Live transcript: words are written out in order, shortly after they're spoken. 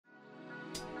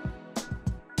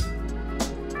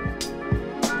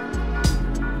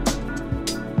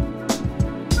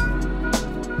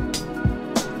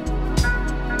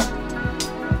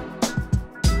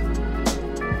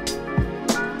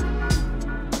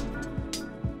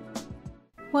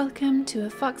Welcome to a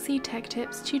Foxy Tech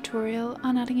Tips tutorial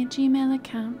on adding a Gmail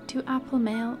account to Apple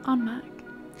Mail on Mac.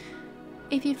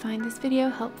 If you find this video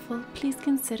helpful, please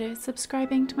consider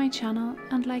subscribing to my channel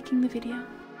and liking the video.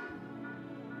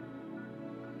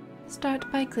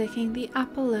 Start by clicking the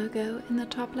Apple logo in the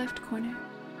top left corner.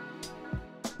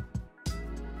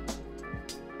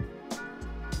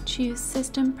 Choose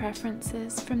System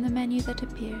Preferences from the menu that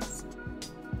appears.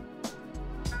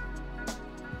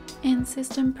 In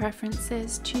System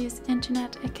Preferences, choose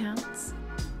Internet Accounts.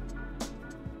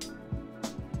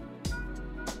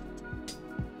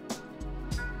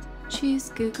 Choose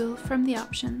Google from the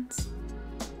options.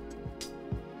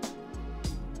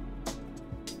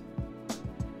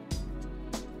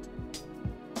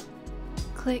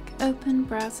 Click Open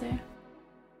Browser.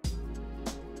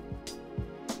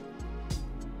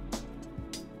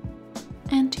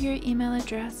 Enter your email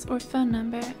address or phone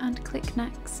number and click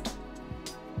Next.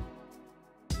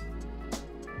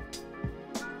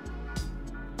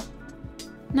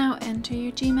 Now enter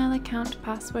your Gmail account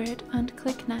password and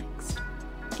click Next.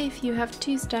 If you have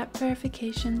two-step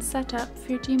verification set up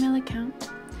for your Gmail account,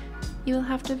 you will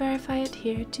have to verify it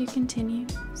here to continue.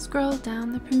 Scroll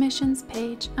down the Permissions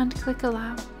page and click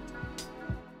Allow.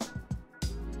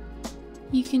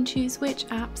 You can choose which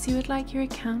apps you would like your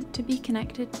account to be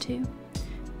connected to.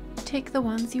 Tick the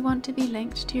ones you want to be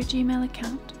linked to your Gmail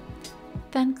account,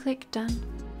 then click Done.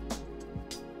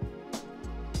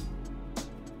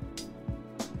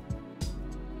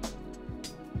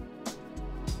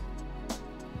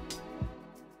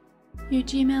 Your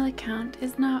Gmail account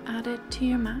is now added to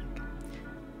your Mac.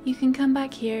 You can come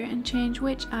back here and change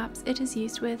which apps it is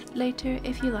used with later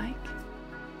if you like.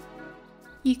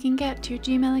 You can get to your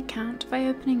Gmail account by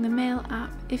opening the Mail app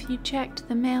if you checked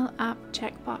the Mail app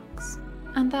checkbox.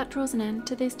 And that draws an end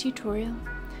to this tutorial.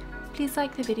 Please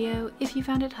like the video if you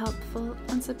found it helpful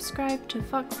and subscribe to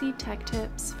Foxy Tech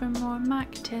Tips for more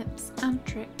Mac tips and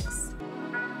tricks.